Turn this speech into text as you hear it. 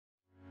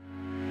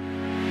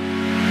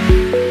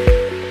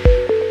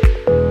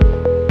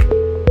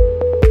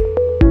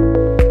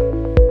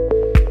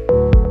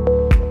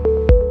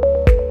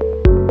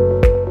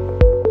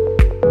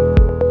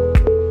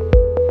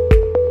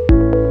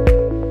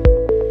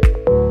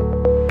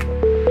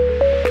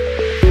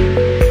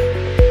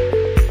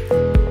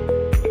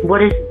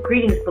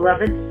Greetings,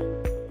 beloveds.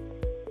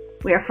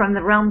 We are from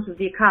the realms of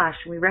the Akash,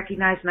 and we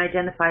recognize and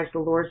identify as the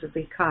lords of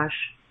the Akash.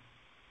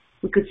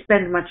 We could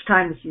spend much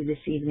time with you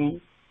this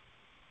evening.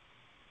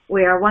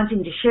 We are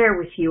wanting to share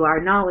with you our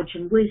knowledge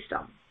and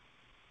wisdom.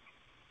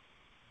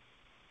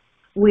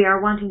 We are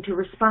wanting to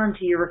respond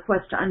to your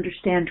request to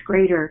understand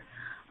greater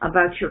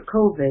about your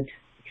COVID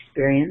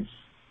experience.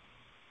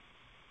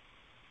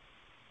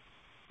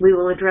 We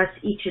will address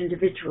each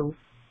individually.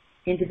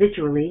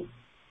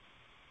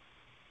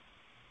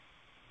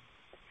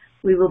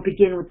 We will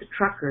begin with the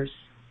truckers.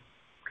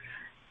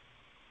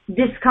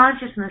 This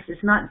consciousness is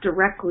not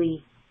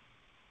directly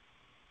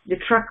the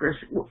truckers.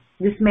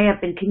 This may have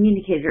been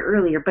communicated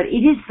earlier, but it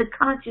is the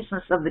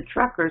consciousness of the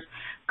truckers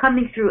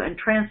coming through and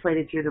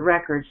translated through the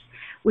records.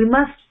 We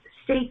must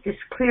state this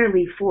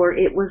clearly, for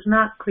it was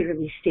not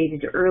clearly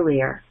stated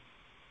earlier.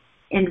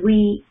 And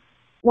we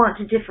want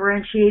to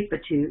differentiate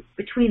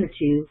between the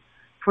two,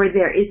 for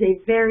there is a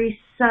very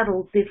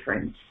subtle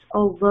difference,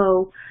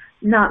 although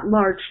not a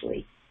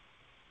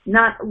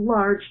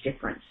large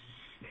difference,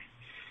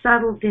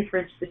 subtle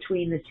difference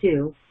between the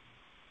two.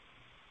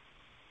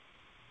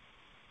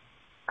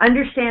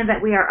 Understand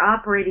that we are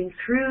operating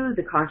through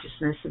the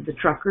consciousness of the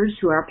truckers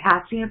who are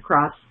passing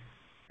across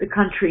the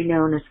country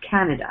known as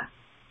Canada.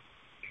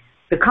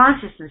 The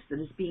consciousness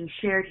that is being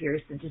shared here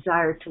is the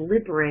desire to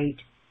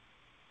liberate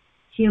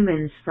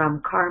humans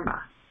from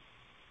karma.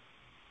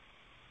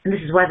 And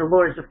this is why the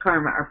lords of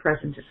karma are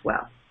present as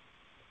well.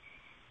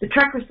 The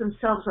truckers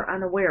themselves are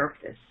unaware of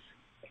this.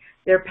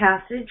 Their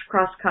passage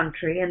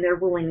cross-country and their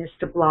willingness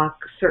to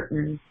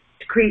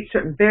create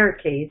certain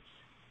barricades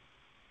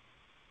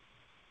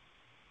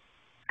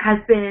has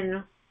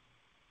been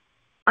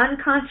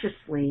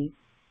unconsciously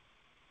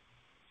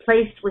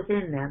placed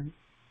within them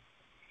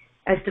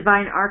as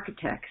divine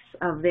architects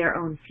of their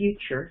own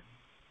future,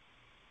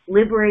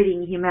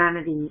 liberating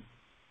humanity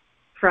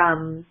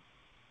from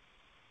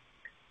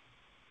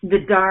the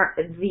dark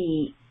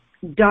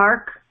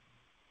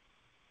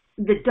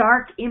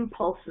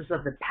impulses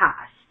of the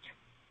past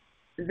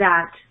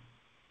that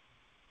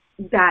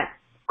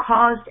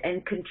caused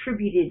and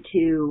contributed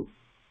to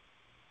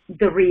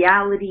the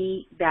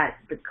reality that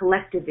the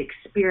collective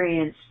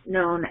experience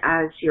known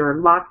as your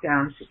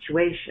lockdown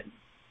situation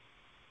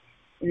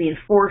and the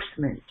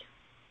enforcement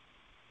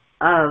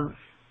of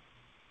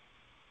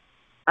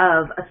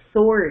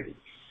authorities.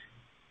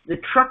 The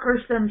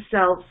truckers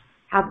themselves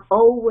have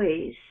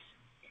always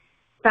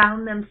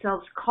found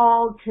themselves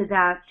called to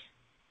that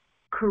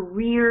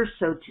career,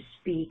 so to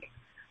speak,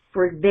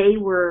 for they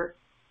were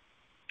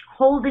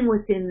holding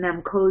within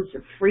them codes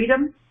of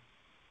freedom.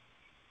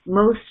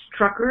 Most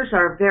truckers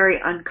are very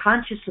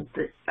unconscious of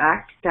the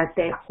fact that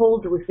they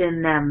hold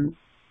within them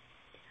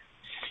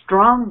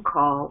strong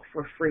call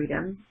for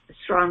freedom, a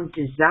strong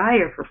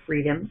desire for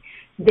freedom.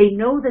 They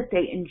know that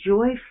they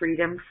enjoy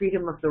freedom,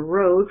 freedom of the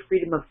road,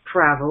 freedom of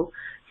travel,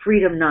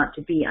 freedom not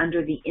to be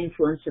under the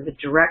influence of a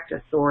direct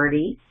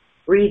authority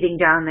breathing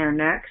down their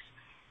necks.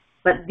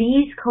 But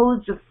these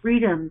codes of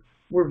freedom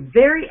were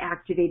very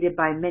activated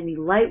by many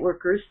light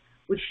workers,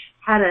 which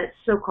had a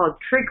so-called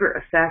trigger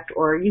effect,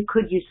 or you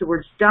could use the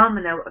words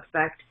domino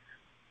effect,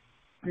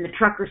 in the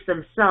truckers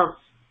themselves,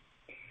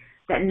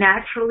 that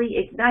naturally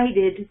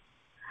ignited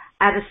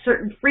at a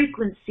certain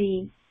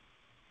frequency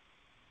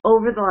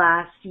over the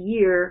last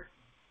year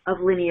of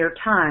linear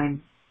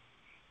time.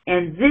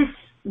 And this,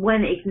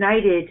 when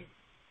ignited,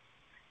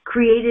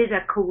 created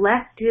a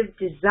collective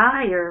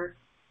desire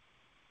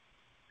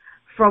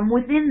from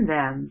within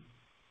them,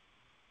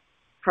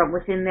 from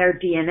within their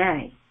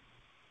DNA,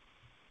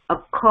 a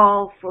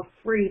call for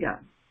freedom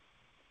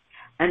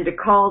and a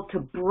call to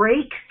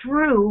break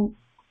through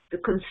the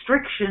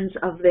constrictions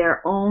of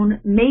their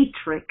own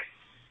matrix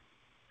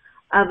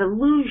of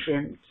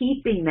illusion,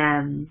 keeping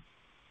them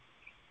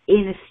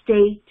in a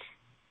state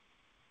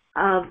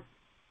of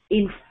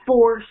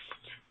enforced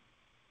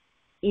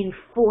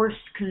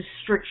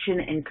constriction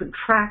and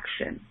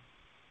contraction.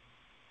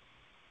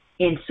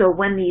 And so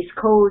when these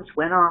codes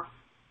went off,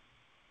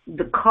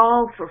 the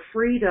call for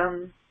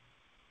freedom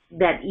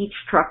that each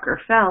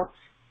trucker felt,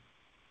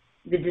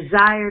 the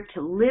desire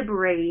to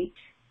liberate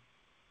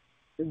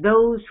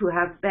those who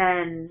have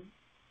been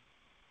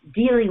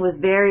dealing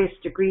with various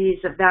degrees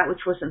of that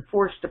which was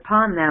enforced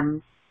upon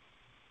them,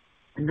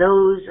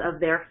 those of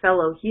their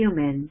fellow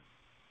human,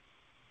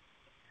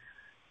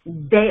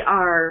 they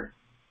are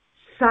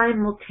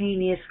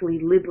simultaneously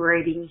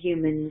liberating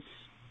humans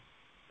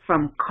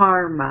from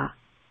karma.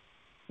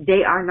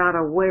 They are not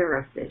aware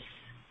of this.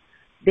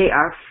 They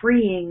are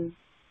freeing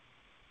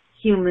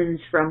humans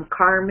from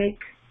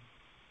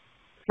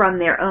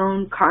their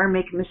own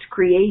karmic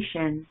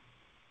miscreation.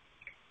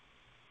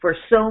 For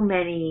so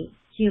many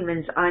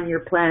humans on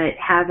your planet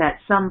have at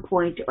some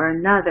point or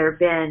another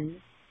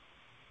been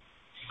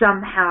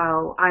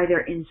somehow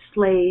either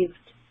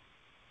enslaved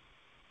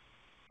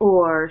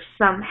or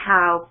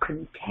somehow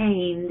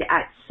contained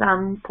at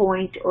some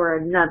point or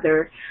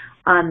another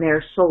on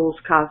their soul's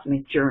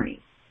cosmic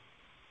journey.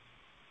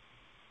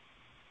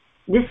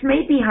 This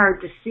may be hard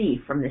to see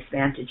from this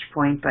vantage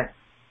point, but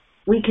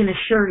we can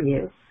assure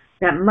you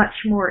that much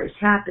more is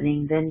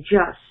happening than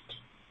just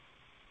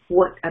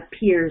what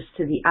appears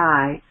to the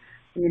eye.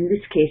 And in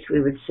this case,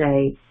 we would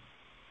say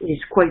it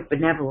is quite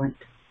benevolent,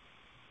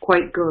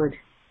 quite good,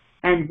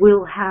 and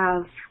will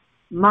have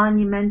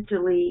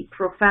monumentally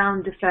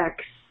profound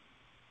effects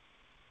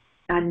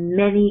on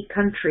many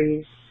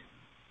countries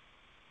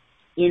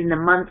in the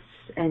months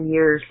and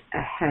years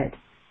ahead.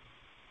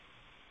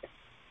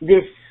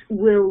 This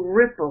will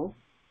ripple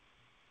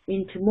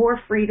into more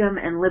freedom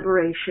and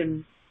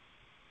liberation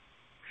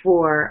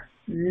for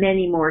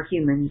many more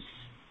humans.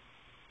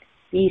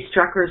 These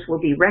truckers will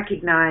be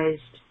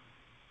recognized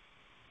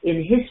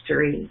in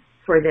history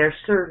for their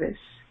service.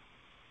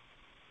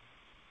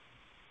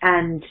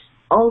 And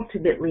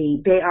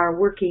ultimately, they are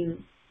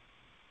working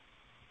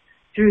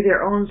through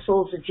their own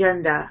soul's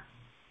agenda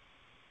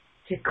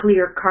to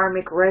clear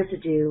karmic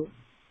residue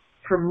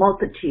for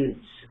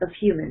multitudes of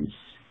humans.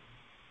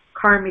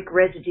 Karmic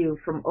residue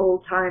from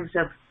old times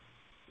of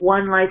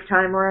one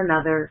lifetime or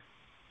another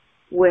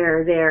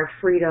where their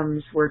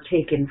freedoms were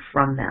taken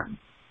from them.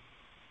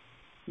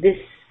 This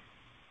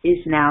is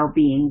now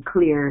being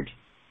cleared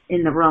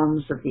in the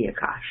realms of the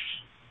Akash.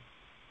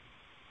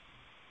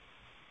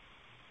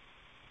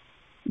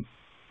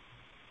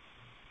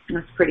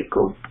 That's pretty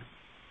cool.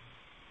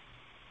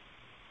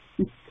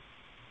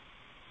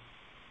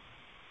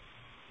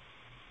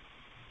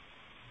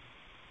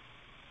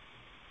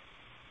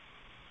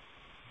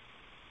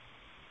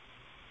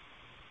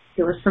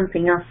 There was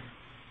something else.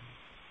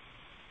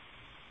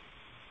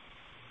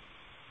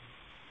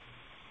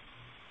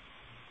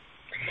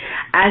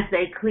 As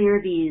they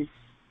clear these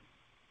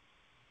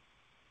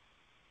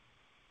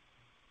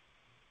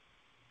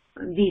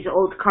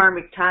old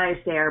karmic ties,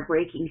 they are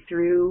breaking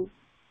through.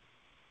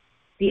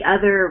 The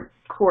other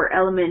core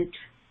element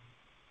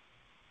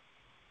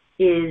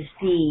is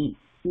the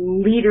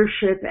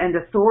leadership and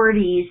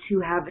authorities who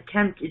have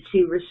attempted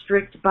to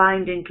restrict,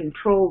 bind, and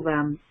control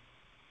them.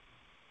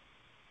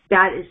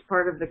 That is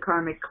part of the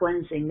karmic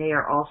cleansing they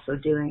are also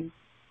doing.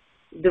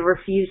 The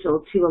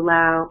refusal to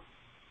allow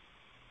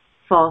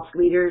false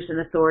leaders and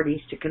authorities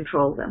to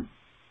control them.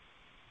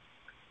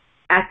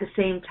 At the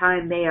same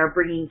time, they are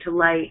bringing to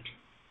light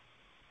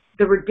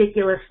the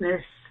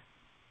ridiculousness,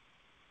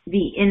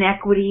 the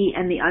inequity,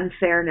 and the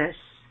unfairness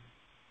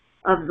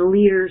of the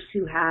leaders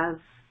who have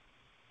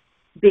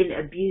been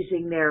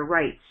abusing their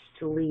rights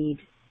to lead,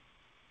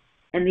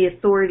 and the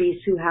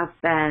authorities who have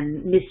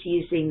been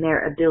misusing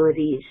their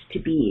abilities to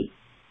be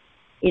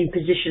in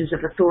positions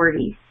of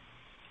authority.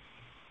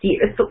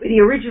 The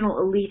original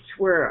elites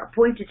were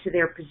appointed to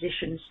their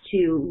positions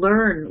to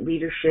learn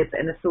leadership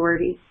and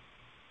authority.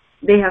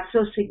 They have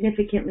so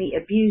significantly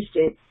abused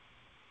it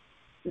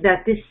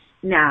that this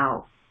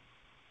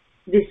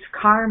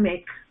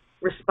karmic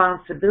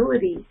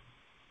responsibility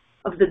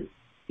of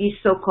these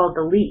so-called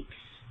elites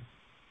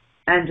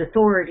and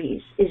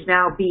authorities is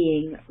now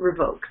being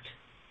revoked.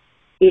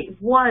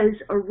 It was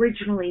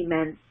originally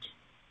meant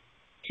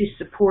to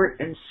support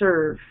and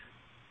serve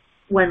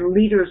when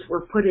leaders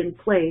were put in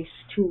place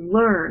to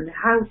learn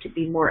how to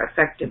be more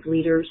effective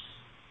leaders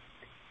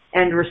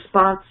and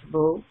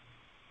responsible,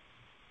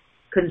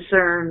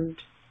 concerned,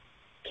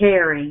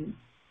 caring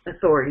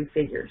authority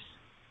figures.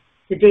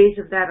 The days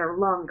of that are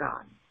long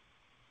gone.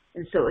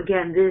 And so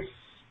again, this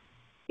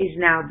is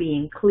now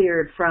being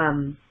cleared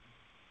from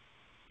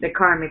the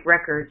karmic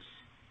records.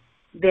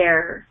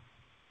 Their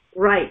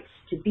rights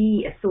to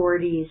be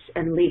authorities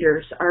and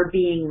leaders are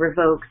being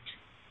revoked.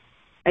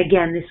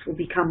 Again, this will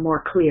become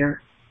more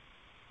clear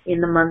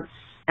in the months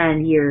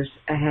and years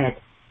ahead.